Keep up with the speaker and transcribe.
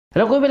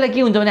र कोही बेला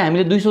के हुन्छ भने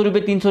हामीले 200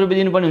 रुपैयाँ 300 रुपैयाँ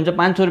दिनुपर्ने हुन्छ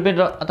 500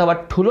 रुपैयाँ अथवा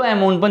ठुलो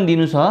एमाउन्ट पनि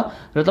दिनु छ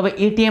र तपाईँ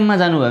एटिएममा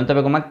जानुभयो भने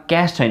तपाईँकोमा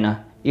क्यास छैन,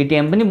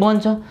 एटिएम पनि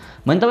बन्द छ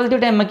भने तपाईँले त्यो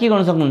टाइममा के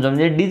गर्न सक्नुहुन्छ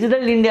भने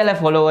डिजिटल इन्डियालाई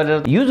फलो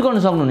गरेर युज गर्न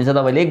सक्नुहुनेछ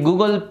तपाईले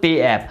गुगल पे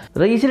एप।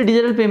 र यसरी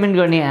डिजिटल पेमेन्ट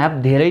गर्ने एप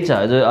धेरै छ,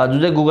 जुन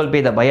चाहिँ गुगल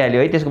पे त भइहाल्यो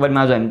है, त्यसको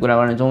बारेमा आज हामी कुरा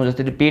गर्नेछौँ।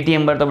 जस्तै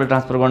पेटिएमबाट तपाईँले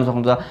ट्रान्सफर गर्न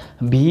सक्नुहुन्छ,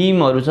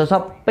 भीमहरू छ,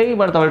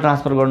 सबैबाट तपाईँले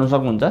ट्रान्सफर गर्न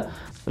सक्नुहुन्छ।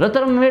 र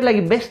तर मेरो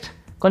लागि बेस्ट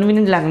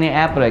कन्भिनियन्ट लाग्ने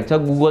एप रहेको छ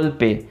गुगल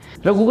पे।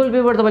 र गुगल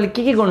पेबाट तपाईँले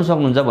के गर्नु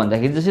सक्नुहुन्छ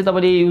भन्दाखेरि जस्तै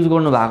तपाईँले युज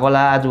गर्नु भएको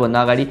होला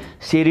आजभन्दा अगाडि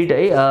सेरिट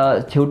है,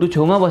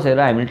 छेउमा बसेर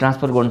हामीले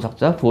ट्रान्सफर गर्न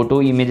सक्छ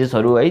फोटो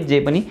इमेजेसहरू है, जे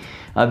पनि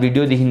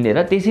भिडियोदेखि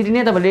लिएर। त्यसरी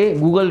नै तपाईँले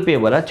गुगल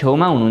पेबाट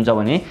छेउमा हुनुहुन्छ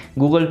भने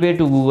Google pay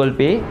to Google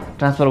pay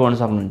transfer गर्न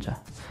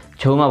सक्नुहुन्छ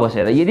छेउमा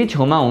बसेर। यदि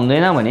छेउमा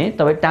हुँदैन भने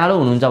तपाईँ टाढो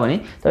हुनुहुन्छ भने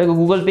तपाईँको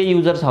गुगल पे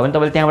युजर छ भने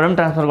तपाईँले त्यहाँबाट पनि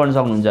ट्रान्सफर गर्न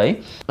सक्नुहुन्छ है।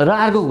 र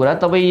अर्को कुरा,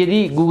 तपाईँ यदि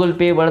गुगल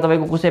पेबाट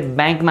तपाईँको कसै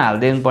ब्याङ्कमा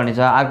हालिदिनु पर्ने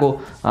छ, अर्को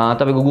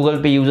तपाईँको गुगल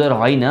पे युजर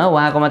होइन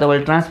उहाँकोमा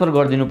तपाईँले ट्रान्सफर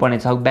गरिदिनु पर्ने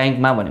छ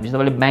ब्याङ्कमा भनेपछि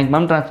तपाईँले ब्याङ्कमा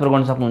पनि ट्रान्सफर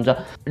गर्न सक्नुहुन्छ।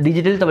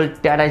 डिजिटल तपाईँले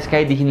टाटा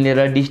स्काईदेखि लिएर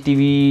डिस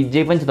टिभी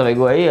जे पनि छ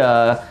तपाईँको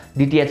है,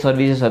 डिटिएच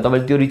सर्भिसेसहरू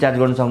तपाईँले त्यो रिचार्ज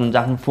गर्न सक्नुहुन्छ,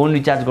 आफ्नो फोन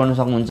रिचार्ज गर्न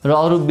सक्नुहुन्छ। र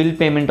अरू बिल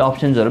पेमेन्ट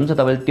अप्सन्सहरू पनि छ,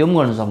 तपाईँले त्यो पनि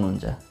गर्न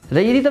सक्नुहुन्छ। र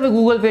यदि तपाईँ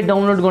गुगल पे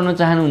डाउनलोड गर्न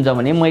चाहनुहुन्छ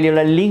भने मैले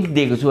एउटा लिङ्क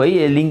दिएको छु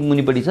है, लिङ्क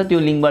मुनिपट्टि छ, त्यो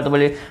लिङ्कबाट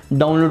तपाईँले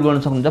डाउनलोड गर्न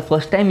सक्नुहुन्छ।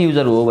 फर्स्ट टाइम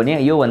युजर हो भने,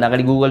 योभन्दा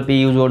अगाडि गुगल पे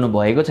युज गर्नु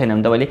भएको छैन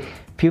भने तपाईँले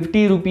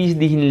 50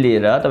 रुपिसदेखि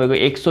लिएर तपाईँको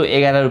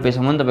 111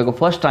 रुपियाँसम्म तपाईँको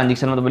फर्स्ट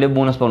ट्रान्जेक्सनमा तपाईँले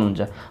बोनस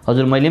पाउनुहुन्छ।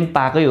 हजुर मैले पनि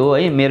पाएकै हो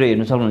है, मेरो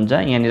हेर्नु सक्नुहुन्छ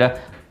यहाँनिर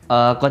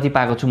कति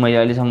पाएको छु मैले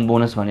अहिलेसम्म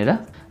बोनस भनेर।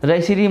 र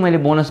यसरी मैले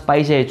बोनस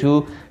पाइसकेको छु।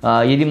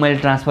 यदि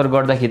मैले ट्रान्सफर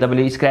गर्दाखेरि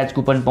तपाईँले स्क्रैच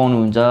कुपन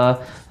पाउनुहुन्छ।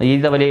 यदि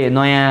तपाईँले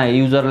नयाँ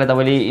युजरलाई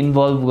तपाईँले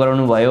इन्भल्भ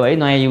गराउनु भयो है,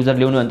 नयाँ युजर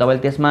ल्याउनु भने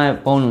तपाईँले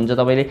त्यसमा पाउनुहुन्छ।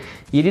 तपाईँले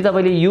यदि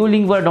तपाईँले यो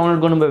लिङ्कबाट डाउनलोड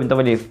गर्नुभयो भने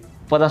तपाईँले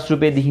 50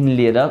 रुपियाँदेखि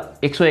लिएर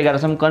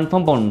 111सम्म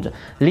कन्फर्म पाउनुहुन्छ।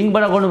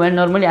 लिङ्कबाट गर्नुभयो भने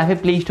नर्मली आफै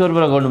प्ले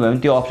स्टोरबाट गर्नुभयो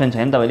भने त्यो अप्सन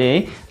छैन तपाईँले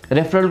है।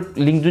 रेफरल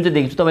लिङ्क जुन चाहिँ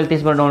दिएको छु तपाईँले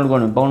त्यसबाट डाउनलोड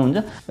गर्नु पाउनुहुन्छ।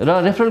 र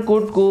रेफरल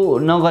कोडको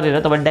नगरेर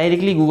तपाईँ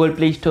डाइरेक्टली गुगल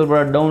प्ले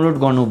स्टोरबाट डाउनलोड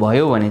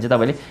गर्नुभयो भने चाहिँ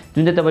तपाईँले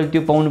जुन चाहिँ तपाईँले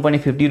त्यो पाउनुपर्ने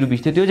 50 रुपिस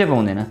थियो त्यो चाहिँ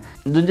पाउँदैन।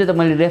 जुन चाहिँ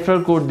तपाईँले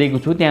रेफरल कोड दिएको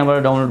छु त्यहाँबाट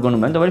डाउनलोड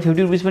गर्नुभयो भने तपाईँले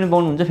 50 रुपिस पनि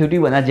पाउनुहुन्छ, 50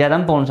 भन्दा ज्यादा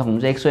पनि पाउन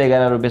सक्नुहुन्छ।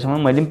 111 रुपियाँसम्म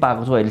मैले पनि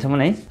पाएको छु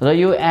अहिलेसम्म है। र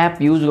यो एप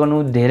युज गर्नु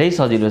धेरै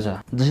सजिलो छ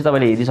जस्तै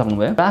तपाईँले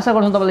हेरिसक्नुभयो। आशा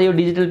गर्छु तपाईँलाई यो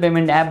digital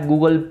payment app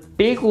Google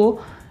phaco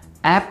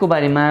एपको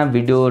बारेमा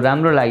भिडियो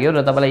राम्रो लाग्यो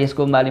र तपाईँलाई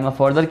यसको बारेमा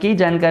फर्दर केही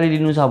जानकारी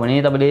लिनु छ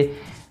भने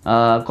तपाईँले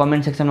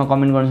कमेन्ट सेक्सनमा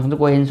कमेन्ट गर्न सक्नुहुन्छ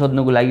क्वेसन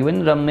सोध्नुको लागि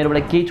पनि। र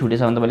मेरोबाट केही छुटेछ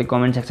भने तपाईँले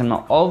कमेन्ट सेक्सनमा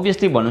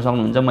अभियसली भन्नु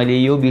सक्नुहुन्छ मैले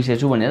यो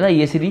बिर्सेछु भनेर।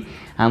 यसरी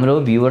हाम्रो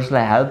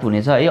भ्युवर्सलाई हेल्प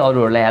हुनेछ है,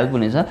 अरूहरूलाई हेल्प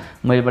हुनेछ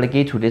मेरोबाट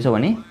केही छुटेछ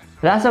भने।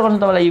 र आशा गर्छु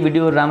तपाईँलाई यो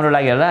भिडियो राम्रो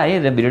लाग्यो होला है।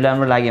 र भिडियो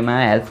राम्रो लागेमा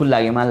हेल्पफुल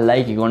लागेमा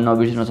लाइक गर्न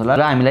नबिर्सिनुहोस् होला।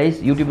 र हामीलाई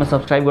युट्युबमा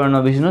सब्सक्राइब गर्न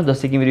नबिर्सिनुहोस् द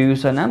सिक्किम रिभ्युज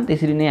छ नाम।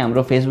 त्यसरी नै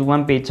हाम्रो फेसबुकमा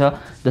पनि पेज छ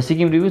द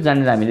सिक्किम रिभ्युज,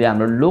 जहाँनिर हामीले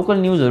हाम्रो लोकल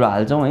न्युजहरू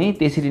हाल्छौँ है।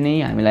 त्यसरी नै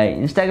हामीलाई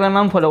इन्स्टाग्राममा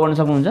पनि फलो गर्न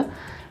सक्नुहुन्छ।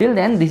 Till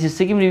then this is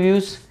Sikkim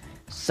reviews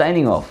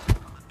signing off.